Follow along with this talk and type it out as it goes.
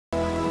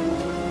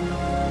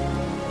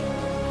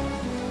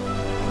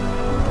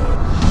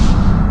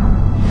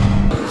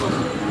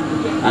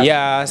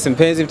Ya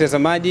mpenzi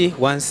mtazamaji,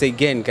 once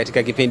again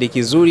katika kipindi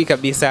kizuri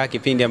kabisa,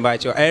 kipindi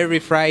ambacho every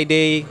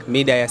Friday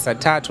mida ya saa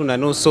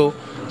 3:30,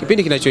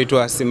 kipindi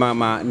kinachoitwa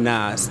Simama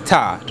na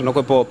Star.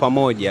 Tunakuwepo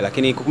pamoja,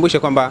 lakini kukumbusha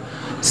kwamba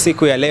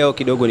siku ya leo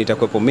kidogo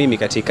nitakuwepo mimi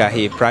katika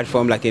hii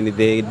platform, lakini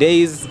the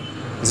days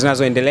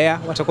zinazoendelea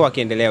watakuwa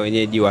wakiendelea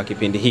wenyeji wa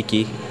kipindi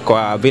hiki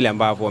kwa vile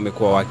ambavyo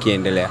wamekuwa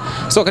wakiendelea.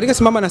 So katika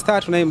Simama na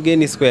Star tunaye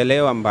mgeni siku ya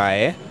leo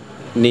ambaye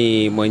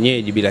ni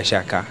mwenyeji bila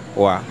shaka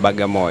wa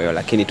Bagamoyo,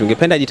 lakini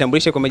tungependa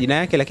ajitambulishe kwa majina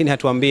yake, lakini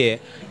hatuambie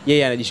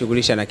yeye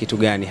anajishughulisha na kitu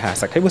gani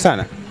hasa. Karibu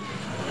sana.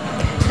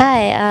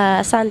 Hi,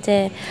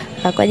 asante.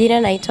 Kwa jina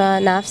naitwa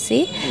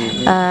Nasi.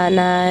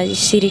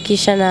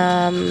 Nashirikisha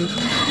na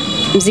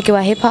muziki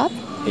wa hip hop.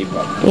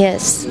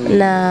 Yes.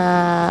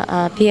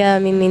 Na pia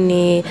mimi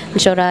ni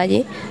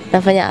mchoraji,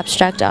 nafanya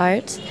abstract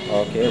art.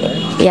 Okay,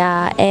 right.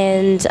 Yeah,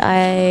 and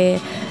I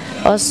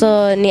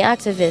also ni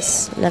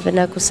activist.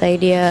 Napenda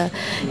kusaidia,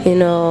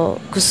 to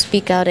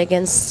speak out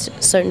against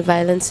certain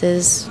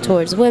violences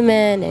towards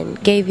women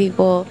and gay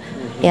people.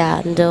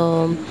 Yeah,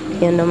 ndo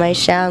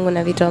maisha yangu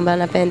na vitu ambavyo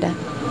napenda.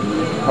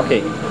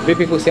 Okay,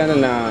 vipi kuhusiana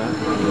na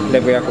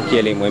level yako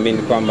kielimu? I mean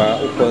kwamba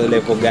uko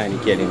level gani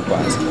kielimu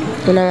kwanza?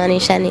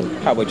 Unamaanisha nini?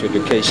 How about your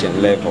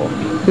education level?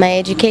 My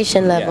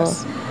education level?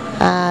 Yes.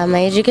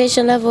 My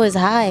education level is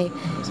high.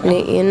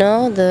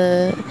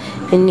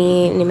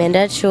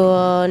 Nimeenda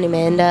chuo,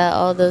 nimeenda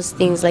all those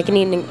things. Like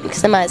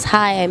nikisema it's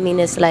high, I mean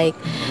it's like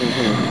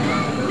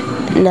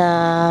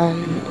na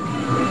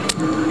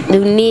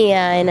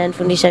dunia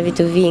inanifundisha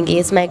vitu vingi.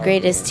 It's my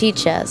greatest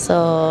teacher.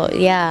 So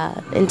yeah,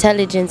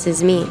 intelligence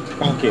is me.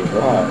 Okay,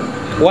 wow.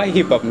 Why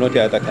hip hop, not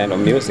the other kind of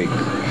music?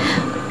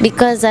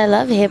 Because I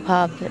love hip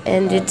hop,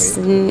 and it's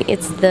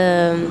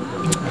the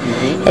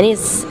and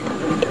it's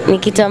ni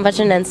kitu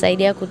ambacho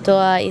inanisaidia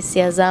kutoa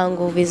hisia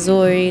zangu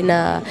vizuri,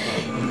 na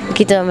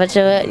kitu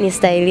ambacho ni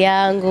style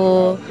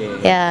yangu. Okay.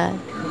 Yeah.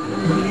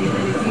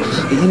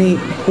 Lakini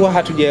huwa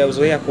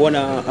hatujazoea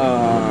kuona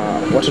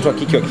watoto wa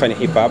kike wakifanya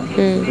hip hop,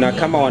 na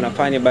kama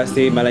wanafanya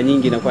basi mara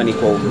nyingi inakuwa ni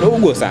kwa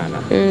udogo sana.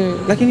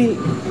 Lakini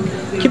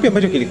kipi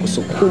ambacho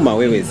kilikusukuma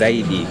wewe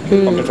zaidi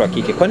kwa mtoto wa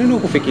kike? Kwa nini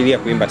ukufikiria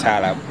kuimba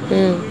taarab?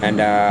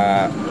 And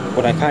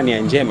unakaa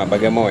ni njema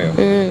Bagamoyo.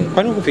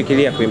 Kwa nini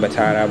ukufikiria kuimba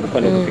taarab?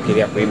 Kwa nini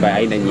ukufikiria kuimba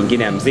aina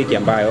nyingine ya muziki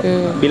ambayo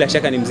bila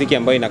shaka ni muziki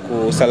ambayo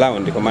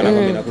inakusurround, kwa maana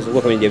kwamba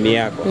inakuzunguka kwenye jamii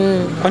yako?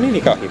 Kwa nini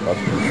ikawa hip hop?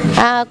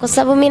 Kwa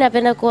sababu mimi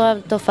napenda kuwa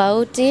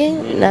tofauti,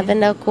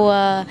 napenda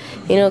kuwa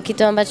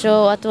kitu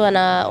ambacho watu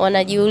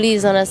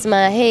wanajiuliza,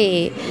 wanasema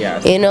hey,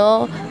 yes,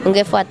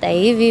 ungefuata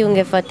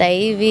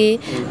hivi,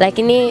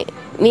 lakini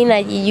mimi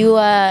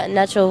najijua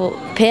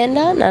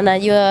nachopenda na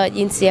najua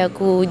jinsi ya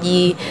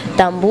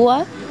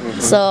kujitambua.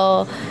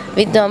 So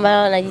vitu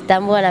ambavyo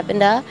najitambua,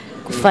 napenda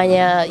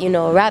kufanya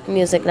rap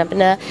music,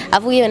 napenda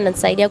afu hiyo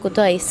inanisaidia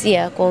kutoa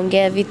hisia,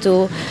 kuongea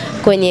vitu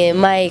kwenye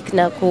mic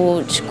na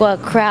kuchukua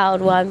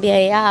crowd, waambia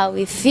yeah,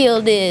 we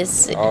feel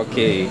this.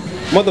 Okay,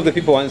 most of the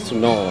people wants to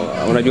know,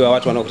 unajua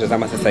watu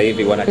wanaokutazama sasa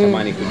hivi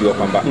wanatamani kujua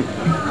kwamba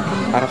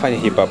anafanya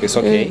hip hop, is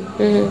okay.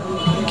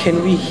 Can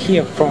we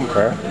hear from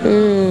her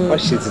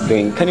what she's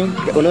doing?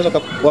 Unaweza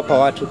kuwapa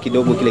watu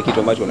kidogo kile kitu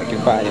ambacho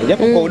unakifanya,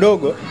 japo kwa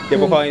udogo,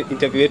 japo kwa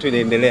interview yetu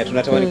inaendelea,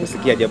 tunatamani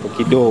kusikia japo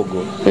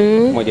kidogo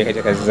moja kati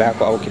ya kazi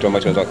zako au kitu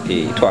ambacho unaweza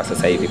kukitoa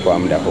sasa hivi kwa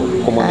muda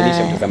huu,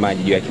 kumwaminisha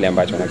mtazamaji juu ya kile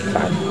ambacho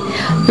unakifanya.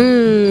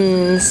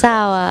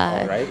 Sawa.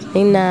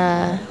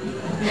 Nina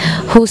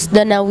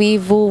husda na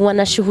wivu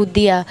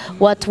wanashuhudia,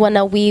 watu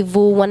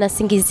wanawivu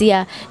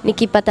wanasingizia,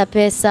 nikipata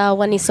pesa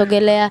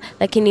wanisogelea,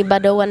 lakini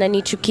bado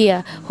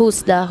wananichukia.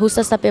 Husda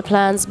stop your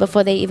plans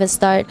before they even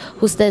start.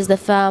 Husda is the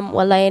fam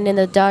while lying in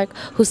the dark.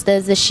 Husda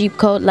is the sheep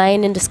coat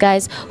lying in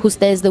disguise.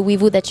 Husda is the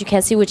wivu that you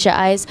can't see with your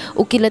eyes.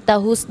 Ukileta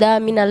husda,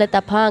 mina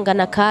leta panga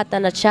na kata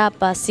na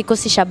chapa, siko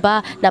si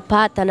shaba na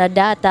pata na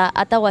data,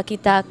 hata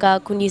wakitaka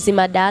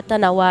kunizima data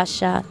na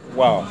washa.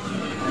 Wow.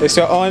 It's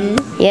your own?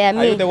 Yeah, me.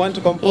 Are you the one to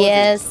compose?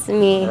 Yes, it?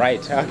 me.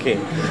 Right, okay.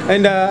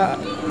 And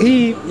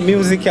hii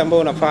music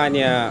ambayo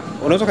unafanya,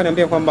 unaweza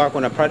kuniambia kwamba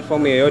kuna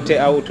platform yoyote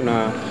au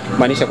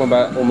tunamaanisha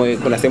kwamba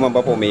kuna sehemu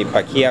ambapo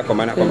umeipakia, kwa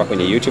maana kwamba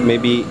kwenye YouTube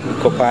maybe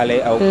uko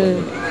pale au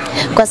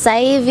Kwa sasa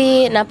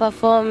hivi na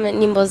perform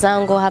nyimbo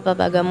zangu hapa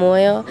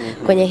Bagamoyo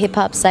kwenye hip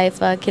hop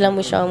cypher kila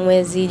mwisho wa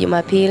mwezi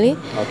Jumapili.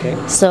 Okay.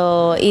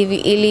 So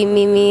ili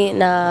mimi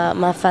na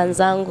mafans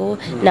zangu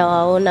na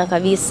waona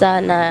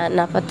kabisa na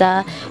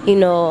napata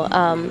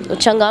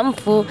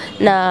uchangamfu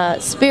na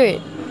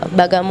spirit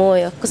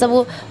Bagamoyo, kwa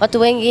sababu watu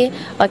wengi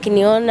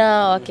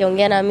wakiniona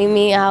wakiongea na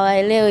mimi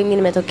hawaelewi mimi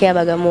nimetokea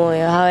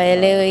Bagamoyo,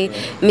 hawaelewi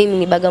mimi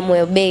ni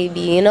Bagamoyo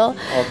baby,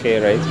 Okay,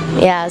 right.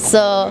 Yeah,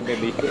 so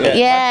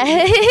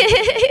yeah.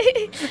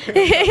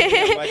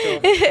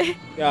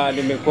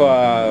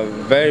 Nimekuwa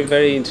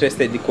very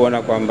interested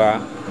kuona kwamba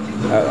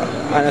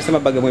anasema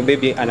Bagamoyo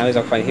baby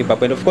anaweza kufanya hip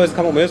hop, and of course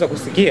kama umeweza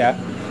kusikia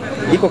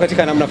iko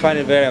katika namna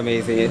fulani very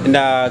amazing.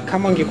 Na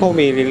kama ungekuwa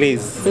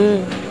ume-release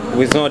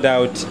with no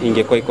doubt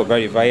ingekuwa iko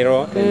very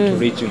viral and to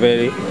reach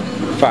very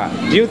far.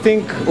 Do you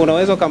think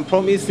unaweza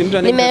kumpromise mtu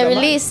anayetazama?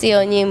 Nime-release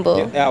hiyo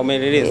nyimbo. Yeah,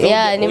 ume-release.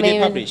 Yeah,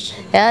 nime-publish.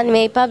 Yeah,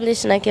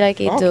 nime-publish na kila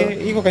kitu.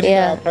 Okay, iko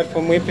katika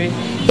platform ipi?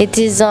 It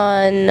is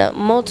on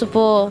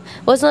multiple,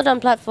 well, it's not on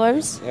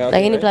platforms, Yeah, okay,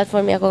 lakini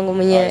platform ya kwangu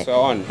mwenyewe.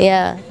 So on.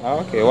 Yeah.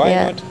 Okay, why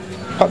not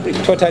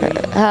public totally?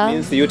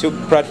 Means YouTube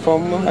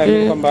platform, I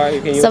mean,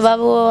 you can use.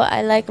 Sababu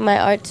I like my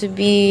art to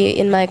be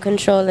in my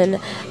control and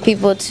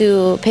people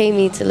to pay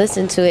me to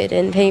listen to it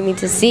and pay me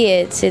to see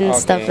it and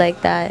stuff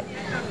like that.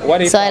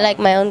 What if, so I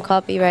like my own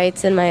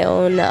copyrights and my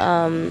own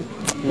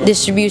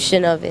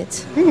distribution of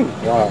it.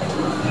 Wow.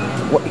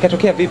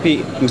 Ikatokea vipi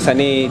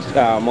msanii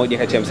moja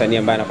kati ya msanii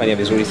ambaye anafanya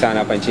vizuri sana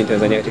hapa nchini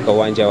Tanzania katika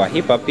uwanja wa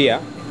hip hop pia,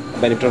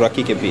 ambaye ni mtoto wa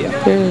kike pia.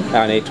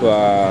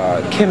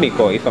 Anaitwa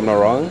Chemical, if I'm not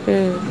wrong.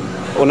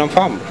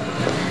 Unamfahamu?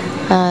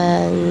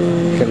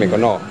 Chemical,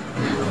 no.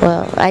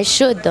 Well, I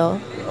should though.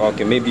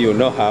 Okay, maybe you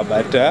know her,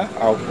 but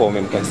I'll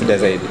consider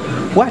zaidi.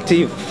 What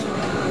if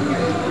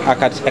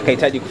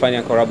akahitaji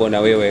kufanya collab na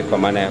wewe, kwa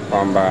maana ya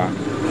kwamba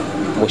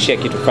ushare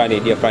kitu fulani,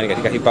 idea fulani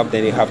katika hip hop,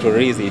 then you have to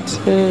release it.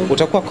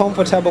 Utakuwa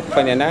comfortable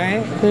kufanya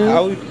naye?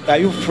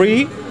 Are you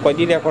free kwa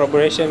ajili ya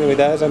collaboration with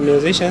other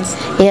musicians?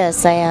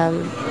 Yes, I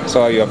am.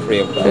 So you are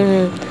free of that.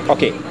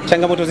 Okay,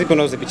 changamoto zipi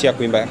unazozipitia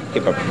kuimba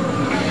hip hop?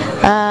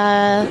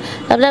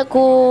 Labda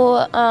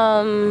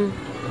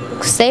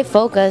stay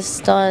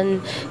focused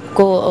on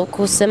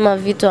kusema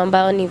vitu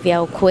ambao ni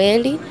vya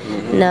ukweli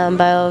na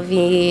ambao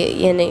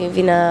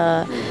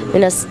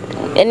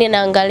yani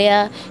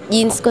naangalia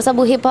jinsi, kwa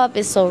sababu hip hop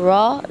is so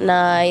raw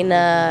na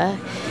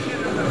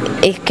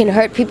it can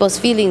hurt people's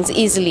feelings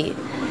easily.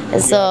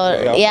 And so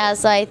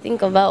so I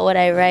think about what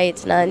I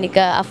write na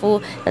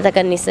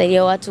nataka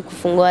nisaidie watu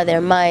kufungua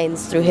their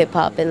minds through hip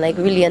hop and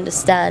like really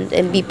understand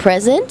and be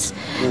present.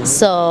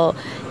 So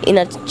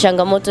ina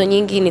changamoto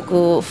nyingi ni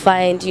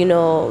find, you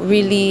know,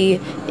 really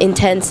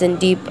intense and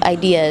deep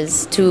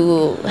ideas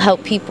to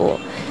help people.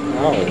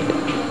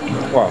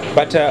 Wow.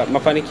 But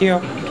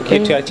mafanikio,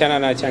 tukiachana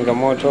na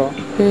changamoto,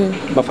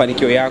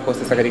 mafanikio yako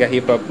sasa katika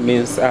hip hop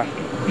means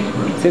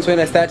since when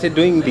I started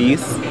doing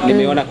this,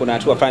 nimeona kuna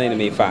hatua fulani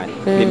nimeifanya.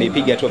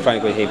 Nimeipiga hatua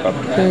fulani kwenye hip hop.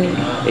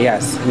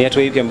 Yes, ni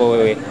hatua hivi ambayo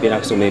wewe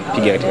binafsi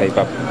umepiga katika hip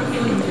hop?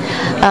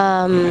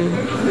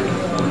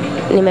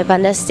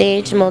 Nimepanda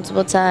stage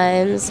multiple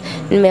times.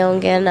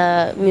 Nimeongea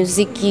na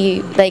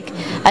muziki, like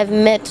I've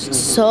met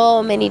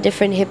so many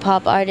different hip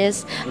hop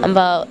artists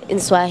ambao in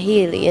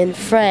Swahili, in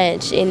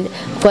French, in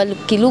kwa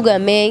kilugha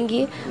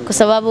mengi, kwa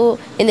sababu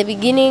in the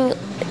beginning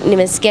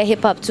nimesikia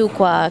hip hop tu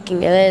kwa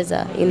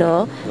Kiingereza, you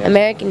know,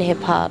 American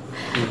hip hop.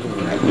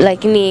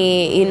 Like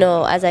you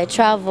know, as I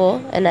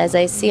travel and as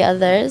I see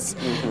others,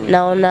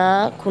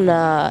 naona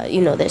kuna,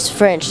 you know, there's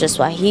French, there's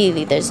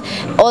Swahili, there's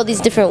all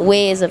these different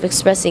ways of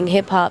expressing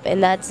hip hop,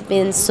 and that's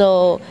been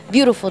so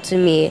beautiful to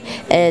me,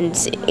 and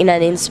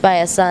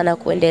inspire sana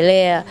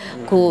kuendelea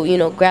you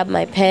know, grab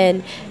my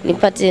pen,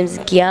 nipate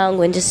mziki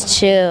yangu and just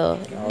chill.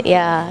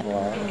 Yeah.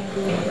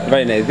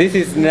 Very nice. This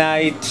is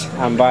night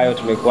ambayo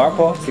tumekuwa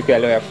hapo siku ya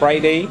leo ya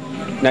Friday,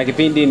 na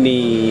kipindi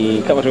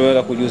ni kama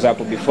tumeweza kujuza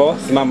hapo before,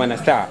 Simama na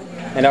Star.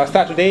 And our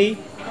star today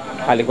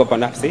alikuwa pa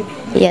Nafsi.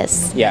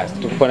 Yes. Yes,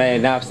 tulikuwa naye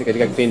Nafsi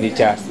katika kipindi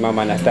cha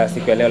Simama na Star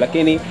siku ya leo,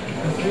 lakini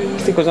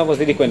siku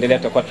zinazozidi kuendelea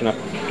tutakuwa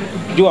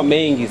tunajua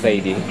mengi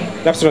zaidi.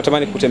 Nafsi,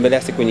 tunatamani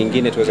kutembelea siku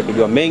nyingine tuweze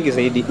kujua mengi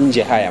zaidi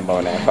nje haya ambayo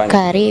unayafanya.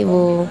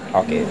 Karibu.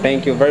 Okay,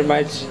 thank you very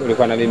much.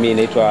 Ulikuwa na mimi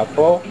naitwa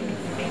Paul,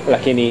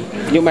 lakini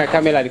nyuma ya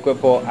kamera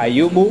alikuwepo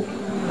Ayubu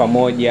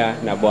pamoja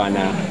na bwana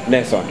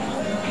Nelson.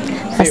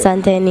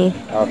 Asanteni.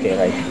 Okay,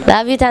 right.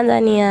 Love you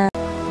Tanzania.